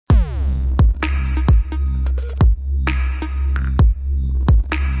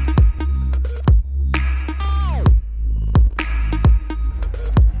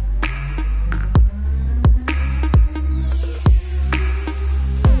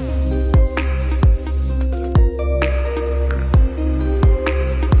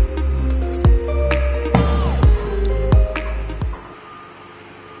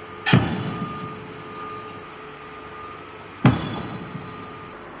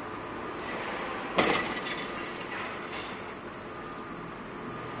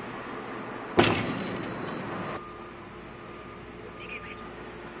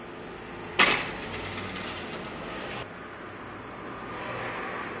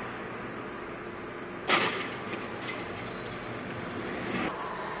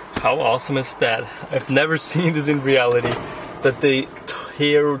How awesome is that? I've never seen this in reality, that they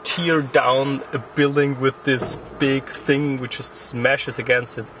tear down a building with this big thing which just smashes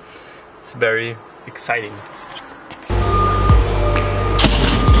against it. It's very exciting.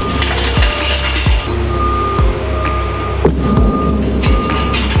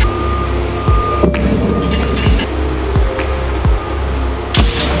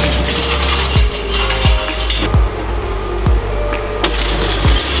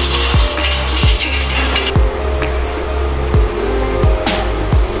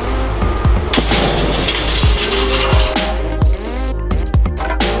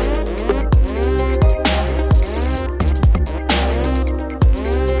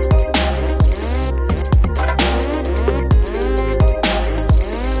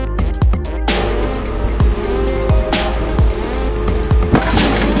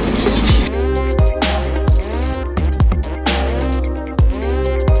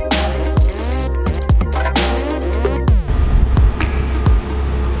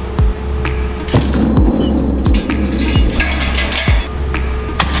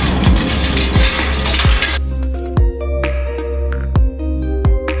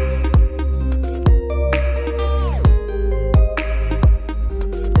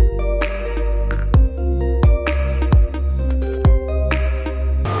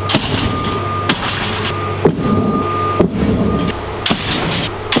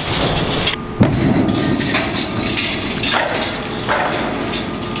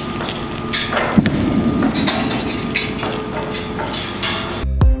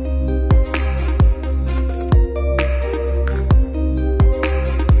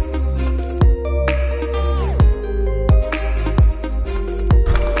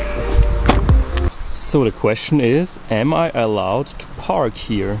 So the question is, am I allowed to park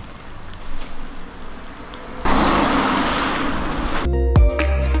here?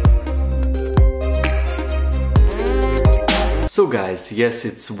 So guys, yes,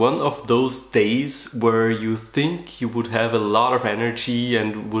 it's one of those days where you think you would have a lot of energy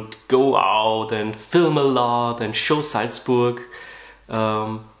and would go out and film a lot and show Salzburg,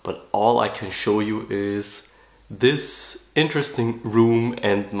 but all I can show you is this interesting room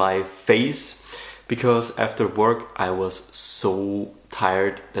and my face. Because after work I was so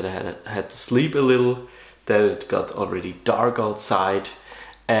tired that I had to sleep a little, then it got already dark outside,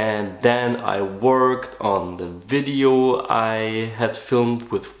 and then I worked on the video I had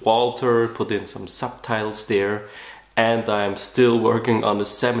filmed with Walter, put in some subtitles there, and I'm still working on the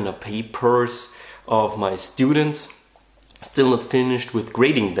seminar papers of my students, still not finished with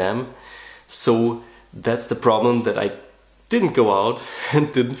grading them, so that's the problem, that I didn't go out and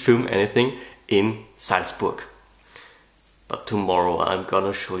didn't film anything in Salzburg. But tomorrow I'm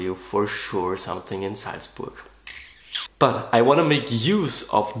gonna show you for sure something in Salzburg. But I want to make use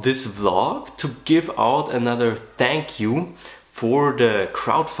of this vlog to give out another thank you for the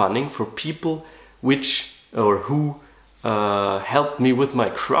crowdfunding, for people who helped me with my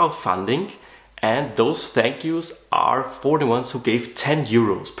crowdfunding, and those thank yous are for the ones who gave 10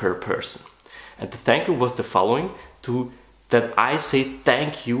 euros per person. And the thank you was the following: that I say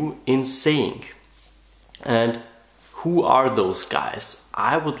thank you in saying. And who are those guys?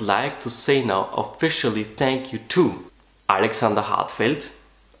 I would like to say now officially thank you to Alexander Hartfeld.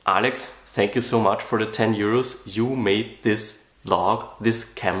 Alex, thank you so much for the 10 euros. You made this vlog, this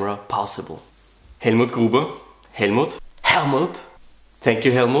camera possible. Helmut Gruber. Helmut. Thank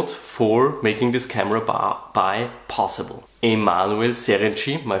you, Helmut, for making this camera possible. Emanuel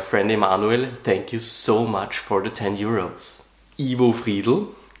Serenci, my friend Emanuel, thank you so much for the 10 euros. Ivo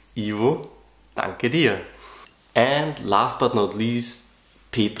Friedl. Ivo, danke dir. And last but not least,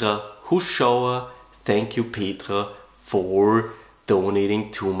 Petra Huschauer. Thank you, Petra, for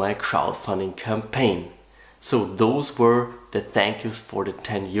donating to my crowdfunding campaign. So those were the thank yous for the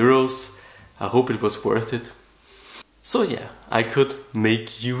 10 euros. I hope it was worth it. So yeah, I could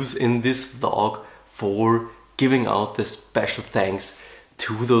make use in this vlog for giving out the special thanks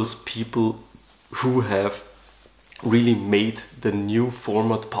to those people who have really made the new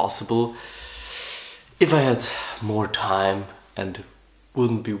format possible. If I had more time and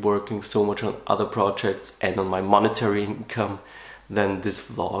wouldn't be working so much on other projects and on my monetary income, then this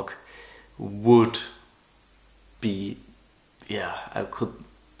vlog would be, I could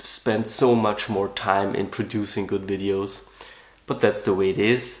spend so much more time in producing good videos. But that's the way it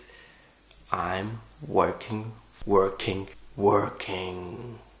is. I'm working.